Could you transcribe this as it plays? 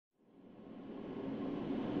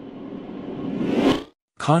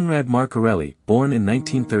Conrad Marca-Relli, born in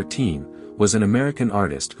 1913, was an American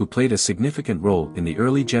artist who played a significant role in the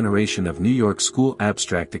early generation of New York School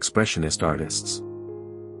Abstract Expressionist artists.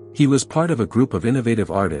 He was part of a group of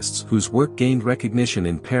innovative artists whose work gained recognition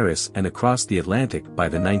in Paris and across the Atlantic by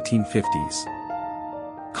the 1950s.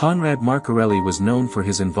 Conrad Marca-Relli was known for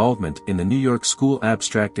his involvement in the New York School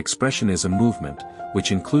Abstract Expressionism movement,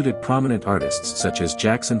 which included prominent artists such as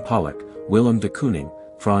Jackson Pollock, Willem de Kooning,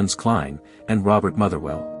 Franz Kline, and Robert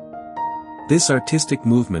Motherwell. This artistic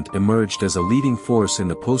movement emerged as a leading force in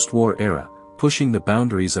the post-war era, pushing the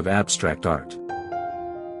boundaries of abstract art.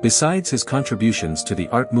 Besides his contributions to the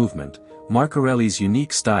art movement, Marca-Relli's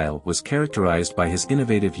unique style was characterized by his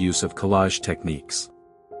innovative use of collage techniques.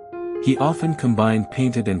 He often combined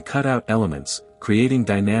painted and cut-out elements, creating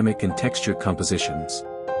dynamic and textured compositions.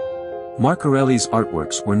 Marca-Relli's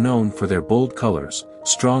artworks were known for their bold colors,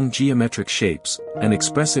 strong geometric shapes, and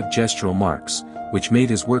expressive gestural marks, which made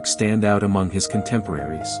his work stand out among his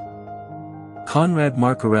contemporaries. Conrad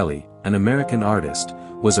Marca-Relli, an American artist,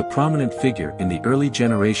 was a prominent figure in the early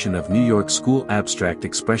generation of New York School Abstract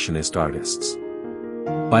Expressionist artists.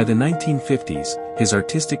 By the 1950s, his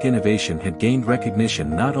artistic innovation had gained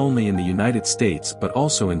recognition not only in the United States but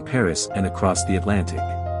also in Paris and across the Atlantic.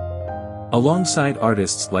 Alongside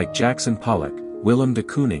artists like Jackson Pollock, Willem de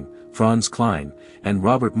Kooning, Franz Kline, and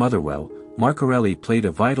Robert Motherwell, Marca-Relli played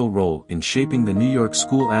a vital role in shaping the New York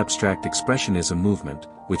School Abstract Expressionism movement,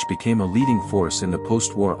 which became a leading force in the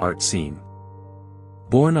post-war art scene.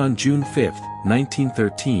 Born on June 5,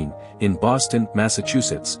 1913, in Boston,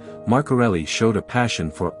 Massachusetts, Marca-Relli showed a passion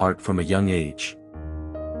for art from a young age.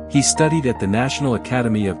 He studied at the National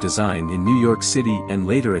Academy of Design in New York City and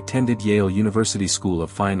later attended Yale University School of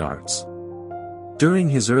Fine Arts. During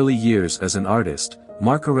his early years as an artist,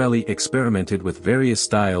 Marca-Relli experimented with various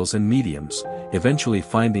styles and mediums, eventually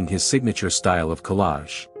finding his signature style of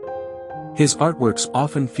collage. His artworks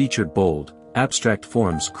often featured bold, abstract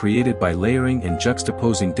forms created by layering and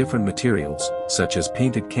juxtaposing different materials, such as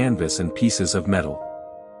painted canvas and pieces of metal.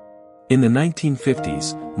 In the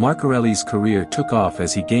 1950s, Marca-Relli's career took off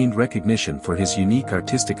as he gained recognition for his unique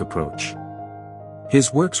artistic approach.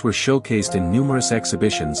 His works were showcased in numerous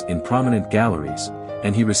exhibitions in prominent galleries,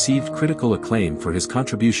 and he received critical acclaim for his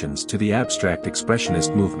contributions to the abstract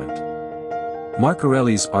expressionist movement.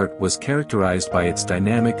 Marca-Relli's art was characterized by its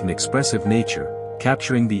dynamic and expressive nature,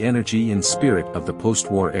 capturing the energy and spirit of the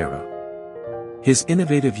post-war era. His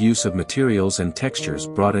innovative use of materials and textures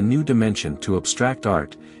brought a new dimension to abstract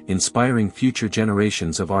art, inspiring future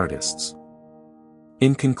generations of artists.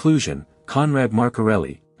 In conclusion, Conrad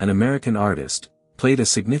Marca-Relli, an American artist, played a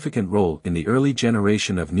significant role in the early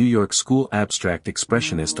generation of New York School Abstract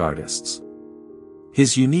Expressionist artists.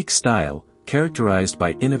 His unique style, characterized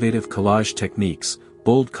by innovative collage techniques,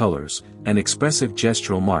 bold colors, and expressive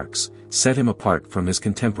gestural marks, set him apart from his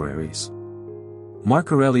contemporaries.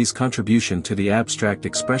 Marca-Relli's contribution to the abstract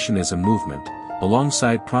expressionism movement,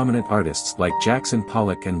 alongside prominent artists like Jackson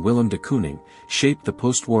Pollock and Willem de Kooning, shaped the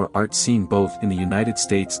post-war art scene both in the United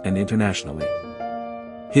States and internationally.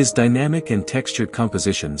 His dynamic and textured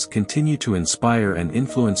compositions continue to inspire and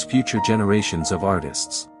influence future generations of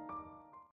artists.